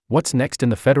What's next in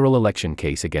the federal election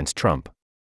case against Trump?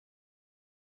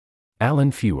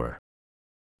 Alan Feuer.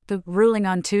 The ruling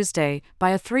on Tuesday by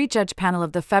a 3-judge panel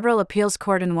of the Federal Appeals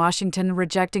Court in Washington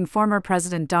rejecting former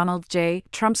President Donald J.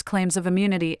 Trump's claims of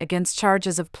immunity against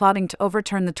charges of plotting to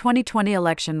overturn the 2020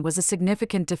 election was a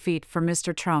significant defeat for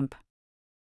Mr. Trump.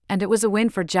 And it was a win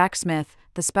for Jack Smith,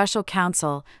 the special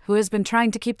counsel, who has been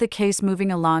trying to keep the case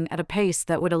moving along at a pace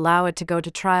that would allow it to go to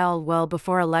trial well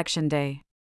before Election Day.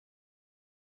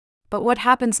 But what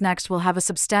happens next will have a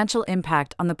substantial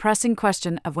impact on the pressing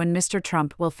question of when Mr.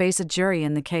 Trump will face a jury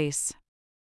in the case.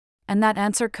 And that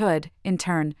answer could, in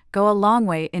turn, go a long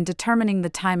way in determining the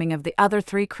timing of the other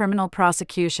 3 criminal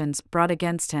prosecutions brought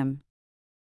against him.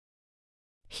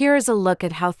 Here is a look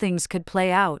at how things could play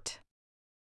out.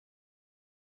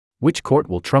 Which court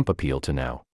will Trump appeal to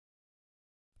now?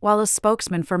 While a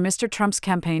spokesman for Mr. Trump's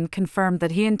campaign confirmed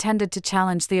that he intended to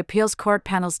challenge the appeals court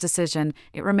panel's decision,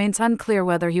 it remains unclear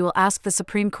whether he will ask the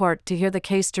Supreme Court to hear the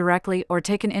case directly or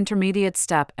take an intermediate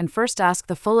step and first ask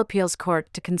the full appeals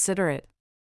court to consider it.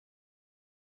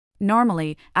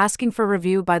 Normally, asking for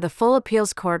review by the full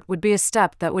appeals court would be a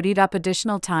step that would eat up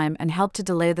additional time and help to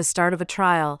delay the start of a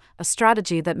trial, a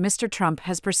strategy that Mr. Trump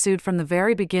has pursued from the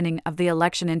very beginning of the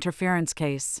election interference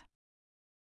case.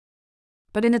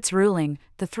 But in its ruling,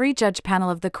 the 3-judge panel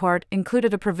of the court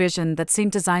included a provision that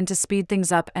seemed designed to speed things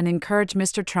up and encourage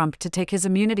Mr. Trump to take his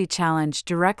immunity challenge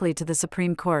directly to the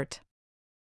Supreme Court.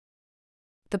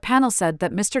 The panel said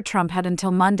that Mr. Trump had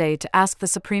until Monday to ask the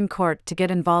Supreme Court to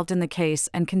get involved in the case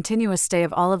and continue a stay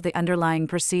of all of the underlying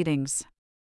proceedings.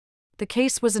 The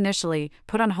case was initially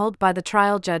put on hold by the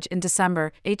trial judge in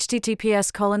December.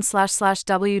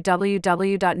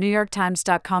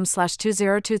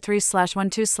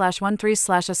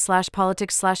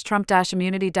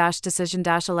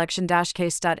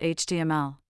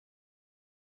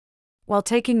 While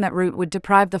taking that route would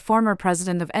deprive the former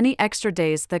president of any extra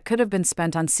days that could have been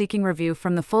spent on seeking review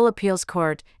from the full appeals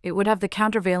court, it would have the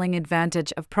countervailing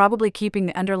advantage of probably keeping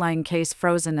the underlying case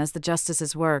frozen as the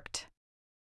justices worked.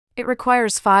 It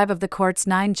requires 5 of the court's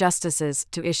 9 justices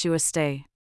to issue a stay.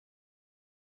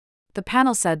 The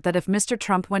panel said that if Mr.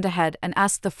 Trump went ahead and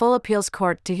asked the full appeals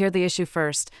court to hear the issue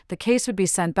first, the case would be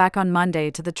sent back on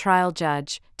Monday to the trial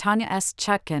judge, Tanya S.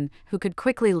 Chutkan, who could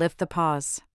quickly lift the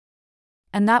pause.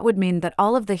 And that would mean that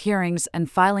all of the hearings and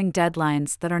filing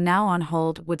deadlines that are now on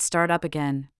hold would start up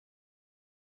again.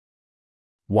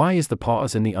 Why is the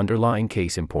pause in the underlying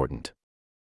case important?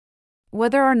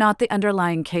 Whether or not the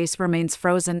underlying case remains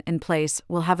frozen in place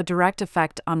will have a direct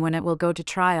effect on when it will go to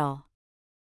trial.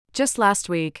 Just last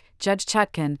week, Judge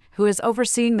Chutkan, who is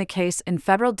overseeing the case in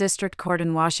Federal District Court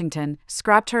in Washington,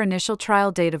 scrapped her initial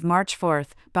trial date of March 4,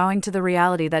 bowing to the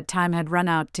reality that time had run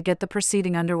out to get the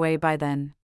proceeding underway by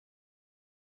then.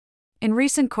 In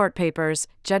recent court papers,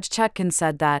 Judge Chutkan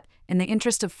said that, in the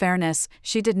interest of fairness,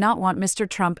 she did not want Mr.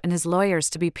 Trump and his lawyers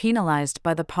to be penalized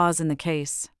by the pause in the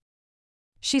case.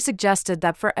 She suggested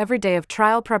that for every day of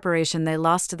trial preparation they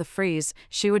lost to the freeze,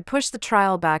 she would push the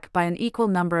trial back by an equal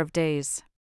number of days.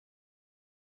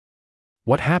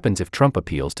 What happens if Trump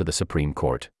appeals to the Supreme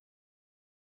Court?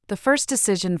 The first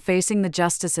decision facing the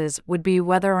justices would be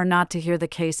whether or not to hear the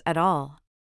case at all.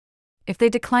 If they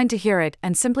declined to hear it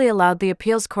and simply allowed the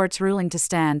appeals court's ruling to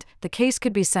stand, the case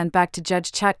could be sent back to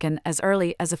Judge Chutkan as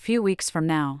early as a few weeks from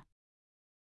now.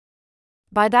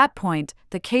 By that point,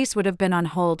 the case would have been on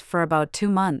hold for about 2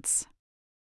 months.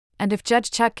 And if Judge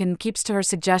Chutkan keeps to her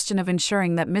suggestion of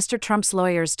ensuring that Mr. Trump's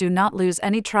lawyers do not lose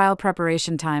any trial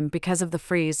preparation time because of the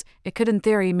freeze, it could in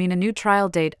theory mean a new trial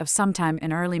date of sometime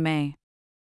in early May.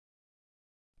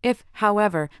 If,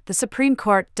 however, the Supreme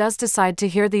Court does decide to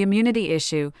hear the immunity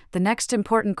issue, the next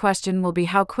important question will be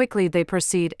how quickly they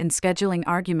proceed in scheduling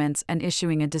arguments and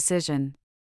issuing a decision.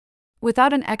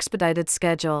 Without an expedited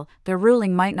schedule, their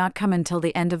ruling might not come until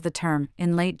the end of the term,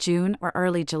 in late June or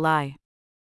early July.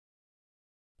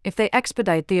 If they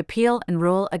expedite the appeal and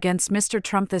rule against Mr.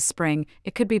 Trump this spring,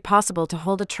 it could be possible to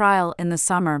hold a trial in the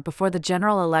summer before the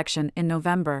general election in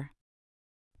November.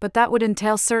 But that would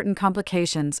entail certain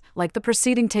complications, like the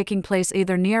proceeding taking place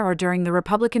either near or during the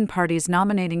Republican Party's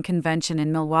nominating convention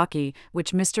in Milwaukee,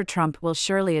 which Mr. Trump will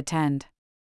surely attend.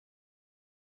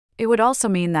 It would also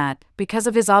mean that, because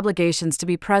of his obligations to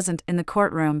be present in the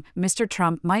courtroom, Mr.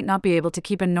 Trump might not be able to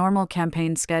keep a normal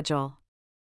campaign schedule.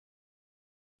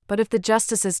 But if the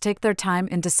justices take their time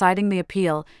in deciding the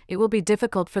appeal, it will be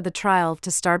difficult for the trial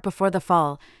to start before the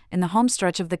fall, in the home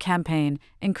stretch of the campaign,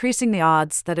 increasing the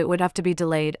odds that it would have to be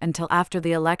delayed until after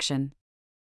the election.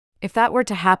 If that were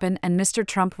to happen and Mr.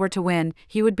 Trump were to win,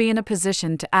 he would be in a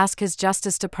position to ask his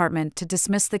Justice Department to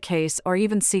dismiss the case or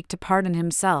even seek to pardon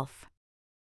himself.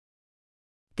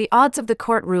 The odds of the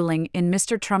court ruling in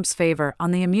Mr. Trump's favor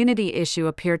on the immunity issue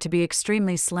appear to be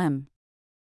extremely slim.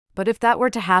 But if that were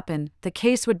to happen, the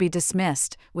case would be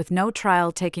dismissed, with no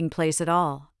trial taking place at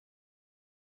all.